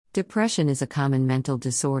Depression is a common mental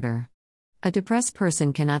disorder. A depressed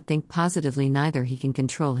person cannot think positively, neither he can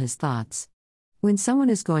control his thoughts. When someone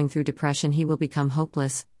is going through depression, he will become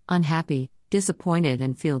hopeless, unhappy, disappointed,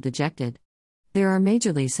 and feel dejected. There are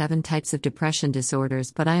majorly 7 types of depression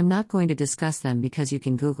disorders, but I am not going to discuss them because you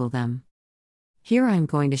can Google them. Here I am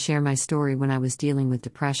going to share my story when I was dealing with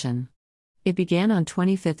depression. It began on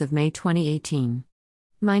 25th of May 2018.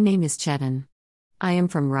 My name is Chetan. I am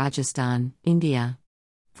from Rajasthan, India.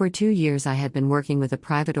 For 2 years I had been working with a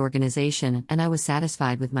private organization and I was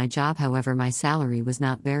satisfied with my job, however my salary was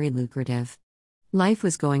not very lucrative. Life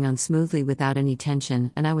was going on smoothly without any tension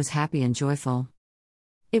and I was happy and joyful.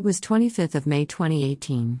 It was 25th of May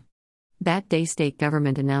 2018. That day state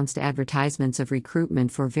government announced advertisements of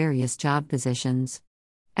recruitment for various job positions.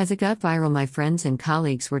 As it got viral, my friends and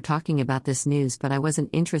colleagues were talking about this news, but I wasn't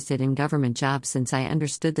interested in government jobs since I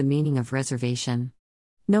understood the meaning of reservation.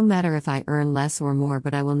 No matter if I earn less or more,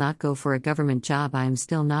 but I will not go for a government job. I am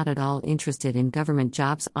still not at all interested in government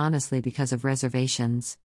jobs, honestly, because of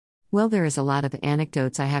reservations. Well, there is a lot of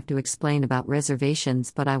anecdotes I have to explain about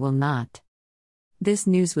reservations, but I will not. This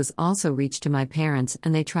news was also reached to my parents,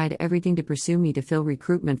 and they tried everything to pursue me to fill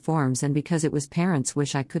recruitment forms, and because it was parents'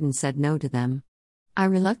 wish, I couldn't said no to them. I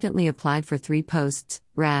reluctantly applied for 3 posts,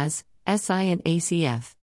 RAS, SI and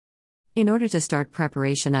ACF. In order to start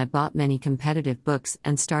preparation, I bought many competitive books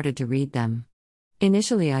and started to read them.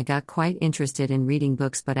 Initially I got quite interested in reading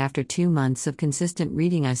books, but after 2 months of consistent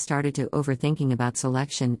reading I started to overthinking about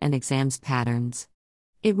selection and exams patterns.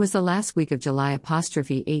 It was the last week of July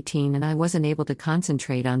 18 and I wasn't able to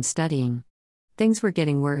concentrate on studying. Things were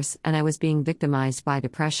getting worse and I was being victimized by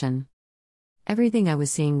depression. Everything I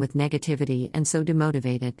was seeing with negativity and so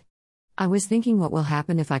demotivated. I was thinking, what will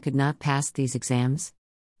happen if I could not pass these exams?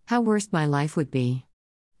 How worse my life would be.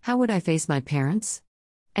 How would I face my parents?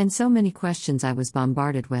 And so many questions I was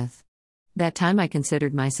bombarded with. That time I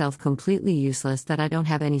considered myself completely useless, that I don't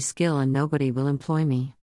have any skill and nobody will employ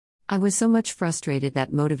me. I was so much frustrated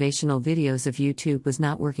that motivational videos of YouTube was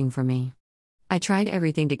not working for me. I tried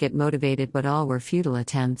everything to get motivated, but all were futile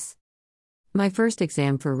attempts. My first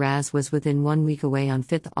exam for RAS was within 1 week away on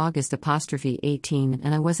 5th August 18,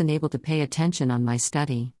 and I wasn't able to pay attention on my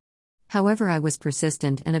study. However, I was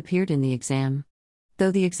persistent and appeared in the exam.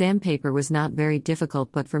 Though the exam paper was not very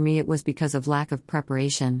difficult, but for me it was because of lack of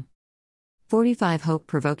preparation. 45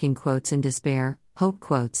 hope-provoking quotes in despair, hope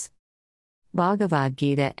quotes. Bhagavad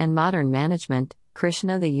Gita and Modern Management,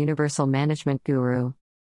 Krishna the Universal Management Guru.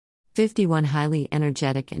 51 highly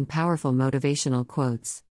energetic and powerful motivational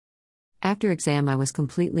quotes. After exam I was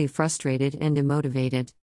completely frustrated and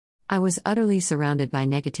demotivated. I was utterly surrounded by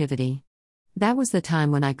negativity. That was the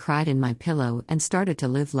time when I cried in my pillow and started to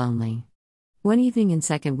live lonely. One evening in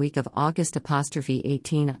 2nd week of August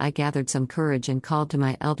 18, I gathered some courage and called to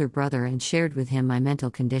my elder brother and shared with him my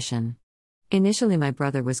mental condition. Initially my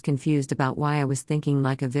brother was confused about why I was thinking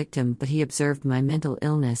like a victim, but he observed my mental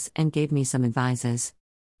illness and gave me some advices.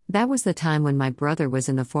 That was the time when my brother was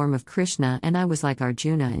in the form of Krishna and I was like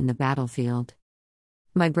Arjuna in the battlefield.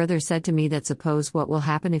 My brother said to me that, suppose what will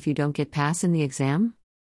happen if you don't get past in the exam?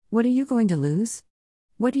 What are you going to lose?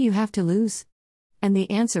 What do you have to lose? And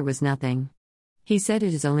the answer was nothing. He said,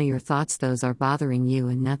 it is only your thoughts, those are bothering you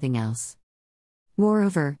and nothing else.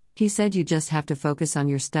 Moreover, he said, you just have to focus on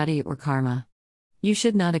your study or karma. You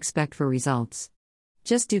should not expect for results.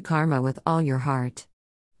 Just do karma with all your heart.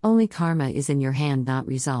 Only karma is in your hand, not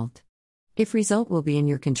result. If result will be in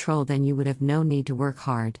your control, then you would have no need to work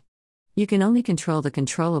hard. You can only control the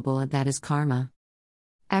controllable, and that is karma.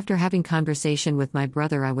 After having conversation with my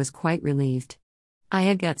brother, I was quite relieved. I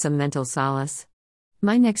had got some mental solace.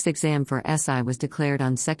 My next exam for SI was declared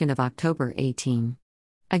on 2nd of October 18.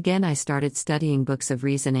 Again I started studying books of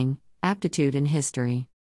reasoning, aptitude and history.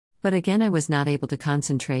 But again I was not able to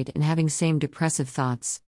concentrate and having same depressive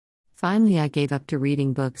thoughts. Finally I gave up to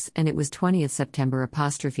reading books, and it was 20th September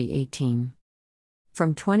 18.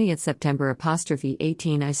 From 20th September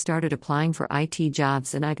 18 I started applying for IT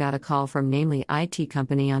jobs, and I got a call from namely IT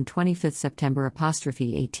company on 25th September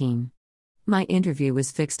 18. My interview was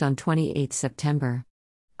fixed on 28th September.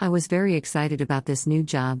 I was very excited about this new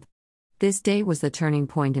job. This day was the turning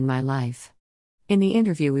point in my life. In the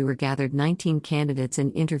interview we were gathered 19 candidates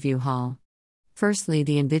in interview hall. Firstly,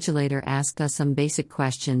 the invigilator asked us some basic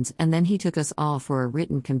questions, and then he took us all for a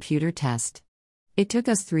written computer test. It took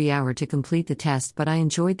us 3 hours to complete the test, but I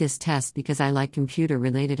enjoyed this test because I like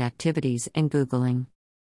computer-related activities and Googling.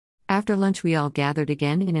 After lunch we all gathered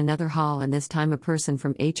again in another hall, and this time a person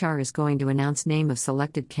from HR is going to announce name of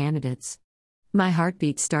selected candidates. My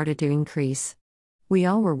heartbeat started to increase. We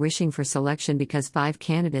all were wishing for selection because 5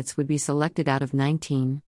 candidates would be selected out of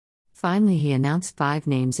 19. Finally, he announced 5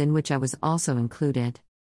 names in which I was also included.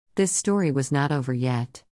 This story was not over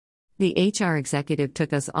yet. The HR executive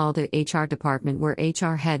took us all to HR department where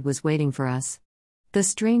HR head was waiting for us. The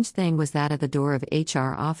strange thing was that at the door of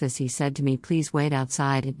HR office he said to me, "Please wait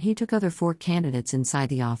outside," and he took other 4 candidates inside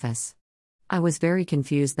the office. I was very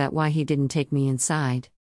confused that why he didn't take me inside.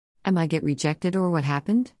 Am I get rejected or what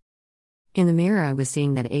happened? In the mirror I was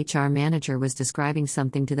seeing that HR manager was describing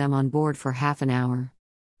something to them on board for half an hour.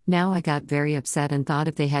 Now I got very upset and thought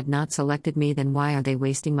if they had not selected me, then why are they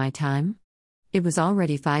wasting my time? It was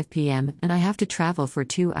already 5 p.m. and I have to travel for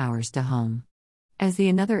 2 hours to home. As the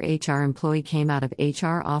another HR employee came out of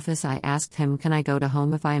HR office, I asked him, "Can I go to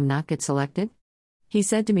home if I am not get selected?" He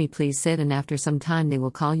said to me, "Please sit and after some time they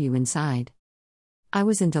will call you inside." I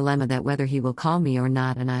was in dilemma that whether he will call me or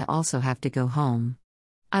not, and I also have to go home.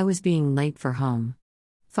 I was being late for home.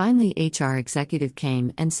 Finally, HR executive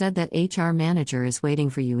came and said that HR manager is waiting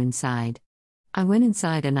for you inside. I went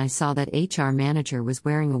inside and I saw that HR manager was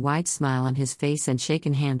wearing a wide smile on his face and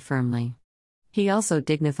shaken hand firmly. He also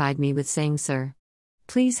dignified me with saying, "Sir,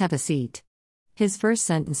 please have a seat." His first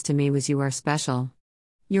sentence to me was, "You are special.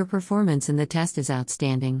 Your performance in the test is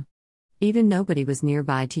outstanding. Even nobody was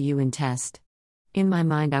nearby to you in test." In my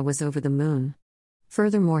mind I was over the moon.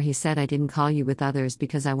 Furthermore, he said, "I didn't call you with others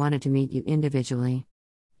because I wanted to meet you individually."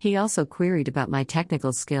 He also queried about my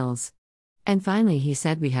technical skills. And finally he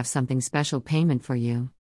said, "We have something special payment for you."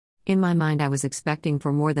 In my mind I was expecting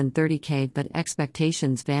for more than 30K, but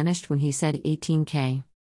expectations vanished when he said 18K.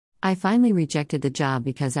 I finally rejected the job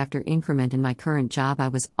because after increment in my current job I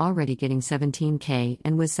was already getting 17K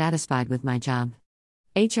and was satisfied with my job.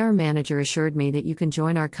 HR manager assured me that you can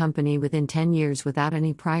join our company within 10 years without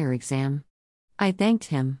any prior exam. I thanked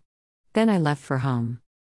him. Then I left for home.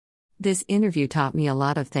 This interview taught me a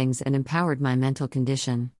lot of things and empowered my mental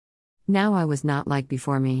condition. Now I was not like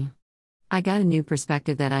before me. I got a new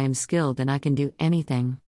perspective that I am skilled and I can do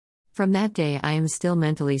anything. From that day I am still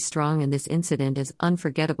mentally strong, and this incident is an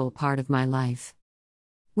unforgettable part of my life.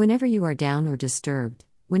 Whenever you are down or disturbed,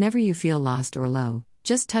 whenever you feel lost or low,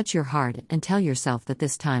 just touch your heart and tell yourself that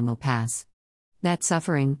this time will pass. That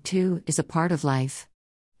suffering, too, is a part of life.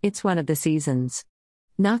 It's one of the seasons.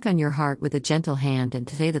 Knock on your heart with a gentle hand and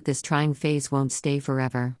say that this trying phase won't stay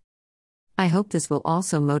forever. I hope this will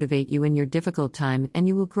also motivate you in your difficult time and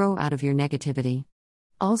you will grow out of your negativity.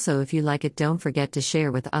 Also, if you like it, don't forget to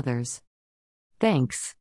share with others. Thanks.